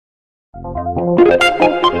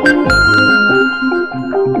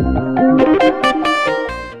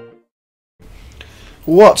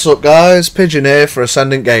What's up guys, Pigeon here for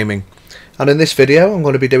Ascendant Gaming, and in this video I'm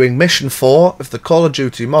going to be doing Mission 4 of the Call of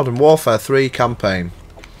Duty Modern Warfare 3 campaign.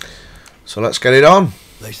 So let's get it on.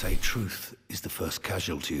 They say truth is the first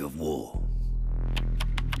casualty of war.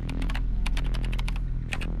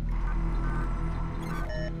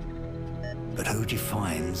 But who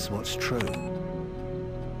defines what's true?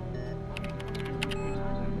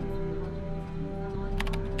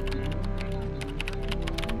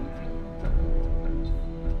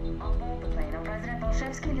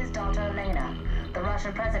 And his daughter Elena. The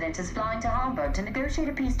Russian president is flying to Hamburg to negotiate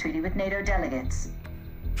a peace treaty with NATO delegates.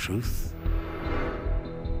 Truth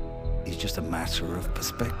is just a matter of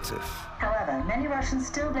perspective. However, many Russians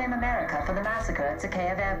still blame America for the massacre at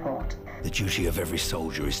Zakhaev Airport. The duty of every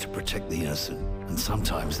soldier is to protect the innocent, and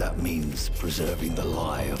sometimes that means preserving the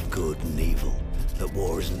lie of good and evil. That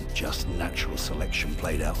war isn't just natural selection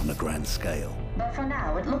played out on a grand scale. But for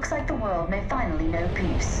now, it looks like the world may finally know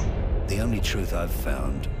peace. The only truth I've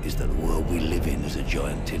found is that the world we live in is a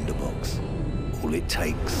giant tinderbox. All it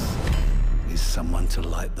takes is someone to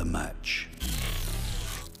light the match.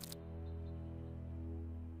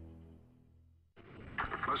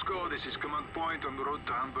 Moscow, this is command point on the road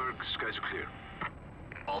to Hamburg. Skies are clear.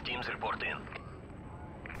 All teams report in.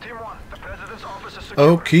 Team 1, the President's office is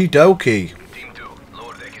secure. Okie dokie. Team 2,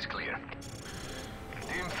 lower deck is clear.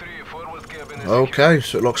 Team 3, forward cabin is Okay,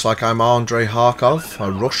 so it looks like I'm Andrei Kharkov,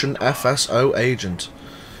 a Russian FSO agent.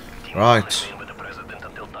 Right. secure. With the President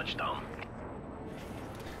until touchdown.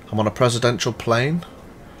 I'm on a presidential plane.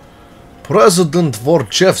 President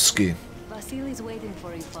Vorchevsky. Vasily is waiting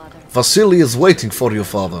for you, father. Vasily is waiting for you,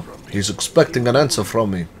 father. He's expecting an answer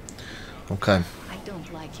from me. Okay. I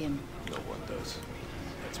don't like him. No one does.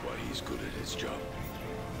 That's why he's good at his job.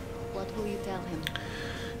 What will you tell him?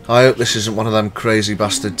 I hope this isn't one of them crazy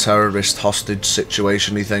bastard terrorist hostage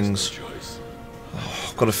situation-y things. Choice. Oh,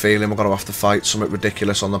 I've got a feeling we're going to have to fight something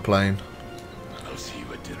ridiculous on the plane. I'll see you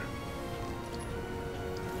at dinner.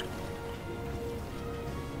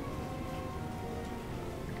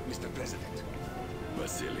 Mr. President.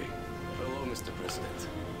 Vasily. Hello, Mr. President.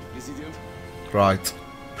 President? Right.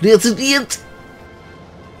 President!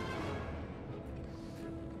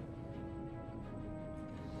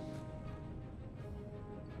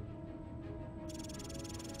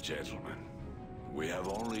 Gentlemen, we have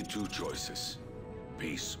only two choices.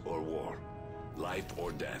 Peace or war. Life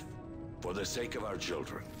or death. For the sake of our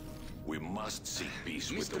children, we must seek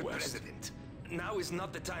peace with the West. President, now is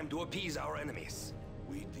not the time to appease our enemies.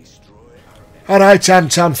 We destroy our Alright, Chan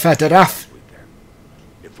Fedorov. with them.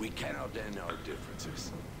 If we cannot end our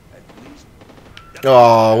differences, at least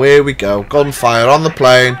Oh, here we go. Gunfire on the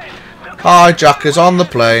plane. Hijackers on the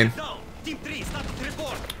plane. Team 3, status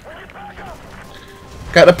report.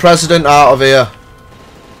 Get the president out of here.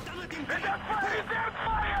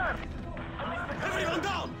 Everyone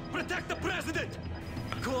down! Protect the president!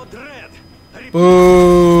 Code red!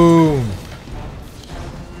 Boom.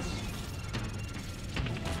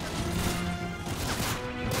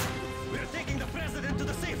 We're taking the president to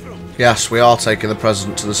the safe room! Yes, we are taking the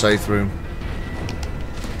president to the safe room.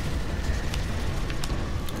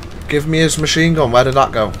 Give me his machine gun. Where did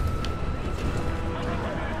that go?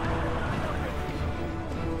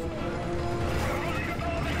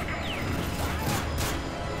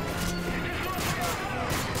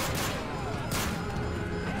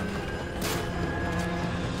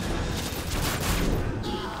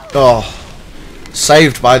 Oh,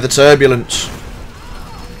 saved by the turbulence.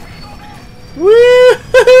 Woo-hoo-hoo!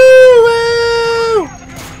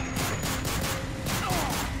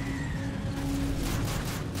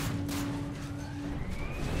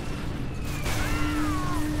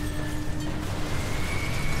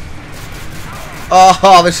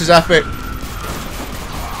 Oh, this is epic.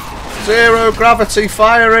 Zero gravity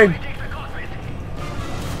firing.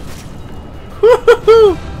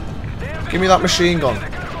 Woo-hoo-hoo! Give me that machine gun.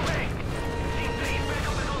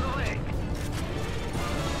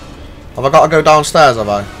 Have I got to go downstairs, have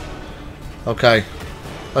I? Okay.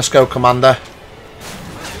 Let's go, Commander.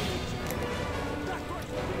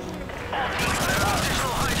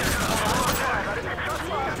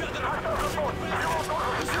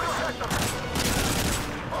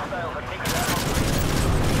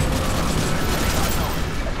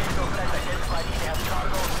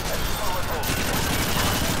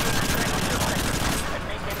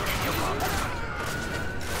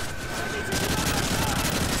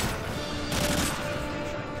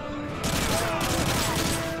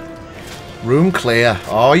 Room clear.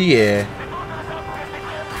 Oh yeah.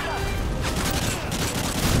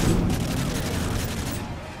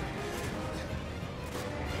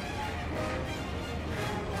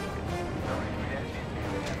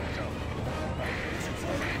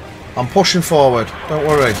 I'm pushing forward. Don't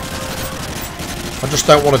worry. I just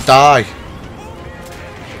don't want to die.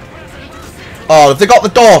 Oh, have they got the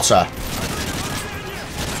daughter?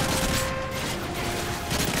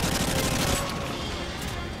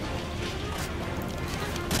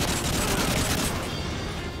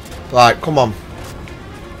 Right, come on.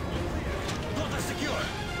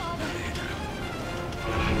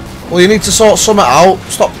 Well, you need to sort something out.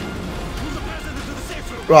 Stop.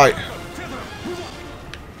 Right.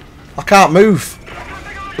 I can't move.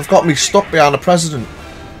 They've got me stuck behind the president.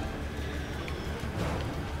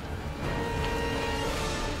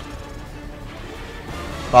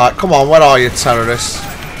 Right, come on. Where are you, terrorists?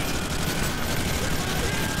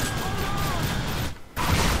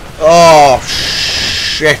 Oh,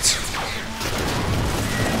 shit.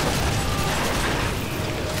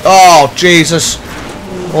 Oh, Jesus.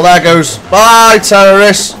 Well, there goes. Bye,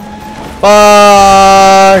 terrorists.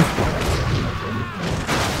 Bye.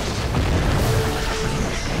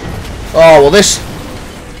 Oh, well, this...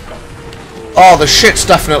 Oh, the shit's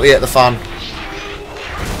definitely hit the fan.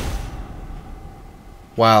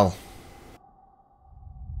 Well.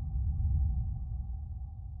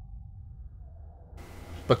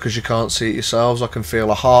 Because you can't see it yourselves, I can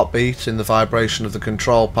feel a heartbeat in the vibration of the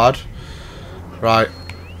control pad. Right.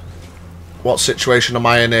 What situation am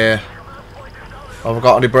I in here? Have I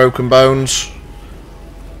got any broken bones?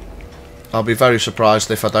 I'll be very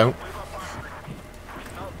surprised if I don't.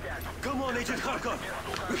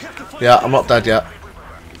 Yeah, I'm not dead yet.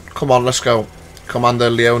 Come on, let's go. Commander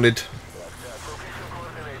Leonid.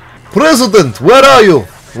 President, where are you?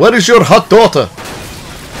 Where is your hot daughter?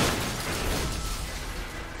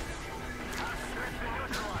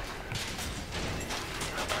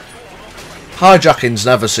 Hijackings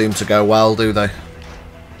never seem to go well, do they?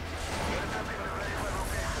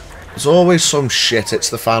 There's always some shit. It's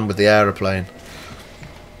the fan with the aeroplane.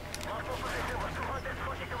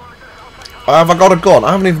 Have I got a gun?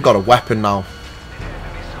 I haven't even got a weapon now.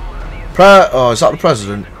 Oh, is that the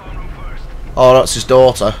president? Oh, that's his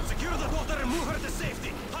daughter.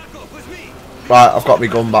 Right, I've got my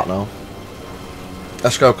gun back now.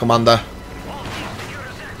 Let's go, Commander.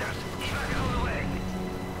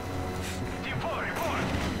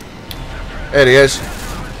 Here he is.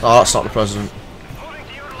 Oh, that's not the president.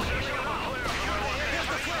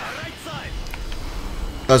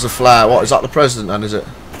 There's a flare. What, is that the president then, is it?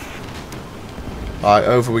 Right,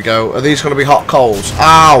 over we go. Are these going to be hot coals?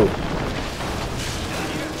 Ow!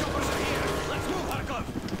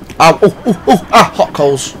 Ow! Oh, oh, oh! Ah! Hot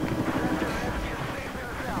coals.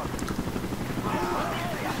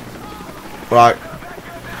 Right.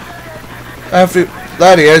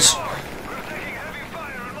 There he is.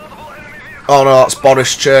 Oh no, that's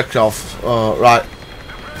Boris Cherkov. Oh, right.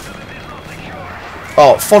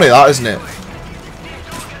 Oh, funny that, isn't it?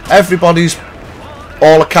 Everybody's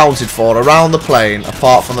all accounted for around the plane,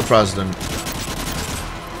 apart from the president.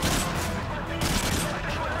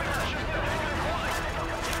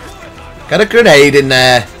 Get a grenade in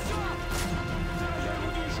there.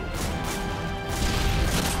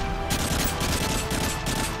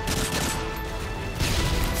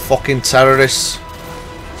 Fucking terrorists.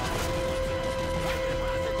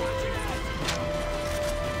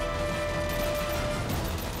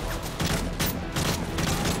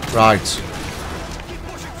 Right.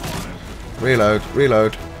 Reload,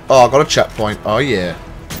 reload. Oh, I got a checkpoint. Oh, yeah.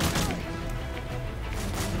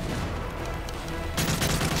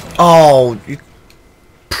 Oh, you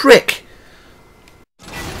prick.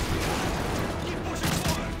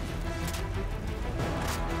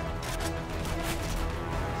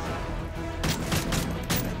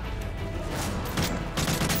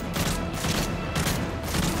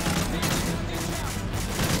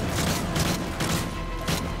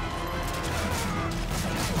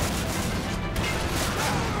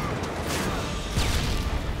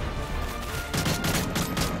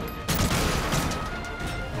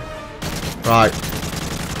 Right.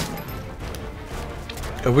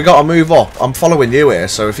 Have we got to move up? I'm following you here,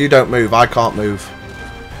 so if you don't move, I can't move.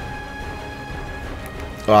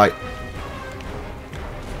 Right.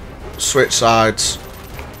 Switch sides.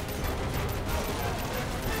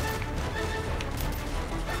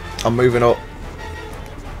 I'm moving up.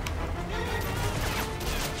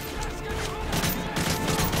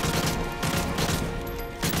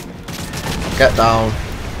 Get down.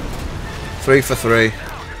 3 for 3.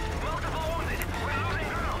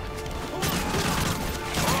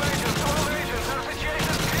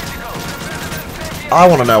 I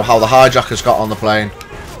want to know how the hijackers got on the plane.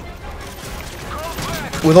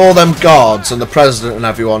 With all them guards and the president and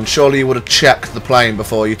everyone, surely you would have checked the plane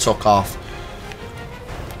before you took off.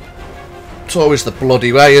 It's always the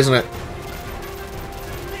bloody way, isn't it?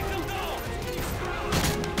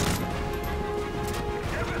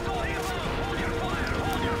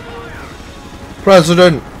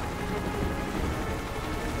 President!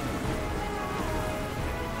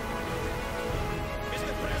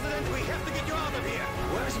 Mr. President, we have to get you out of here.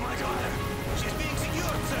 Where's my daughter? She's being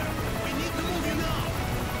secured, sir. We need to move you now.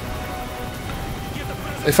 Get the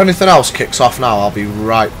president. If anything else kicks off now, I'll be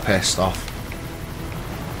right pissed off.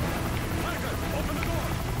 Open the door.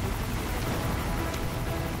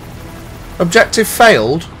 Objective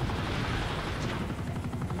failed?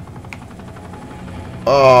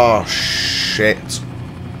 Oh, shit.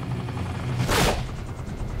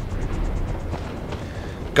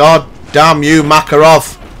 God damn you,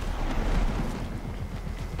 Makarov.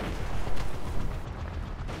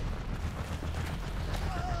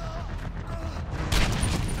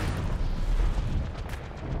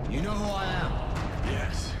 You know who I am?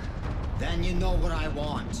 Yes. Then you know what I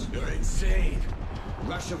want. You're insane.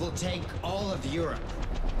 Russia will take all of Europe,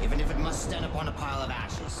 even if it must stand upon a pile of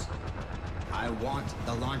ashes. I want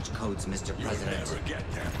the launch codes, Mr. You'll President. never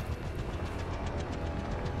get them.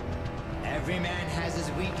 Every man has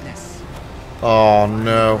his weakness. Oh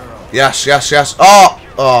no. Yes, yes, yes. Oh!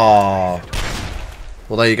 Oh.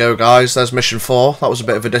 Well, there you go, guys. There's mission 4. That was a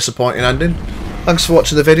bit of a disappointing ending. Thanks for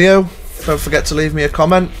watching the video. Don't forget to leave me a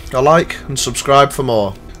comment, a like, and subscribe for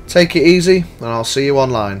more. Take it easy, and I'll see you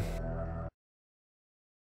online.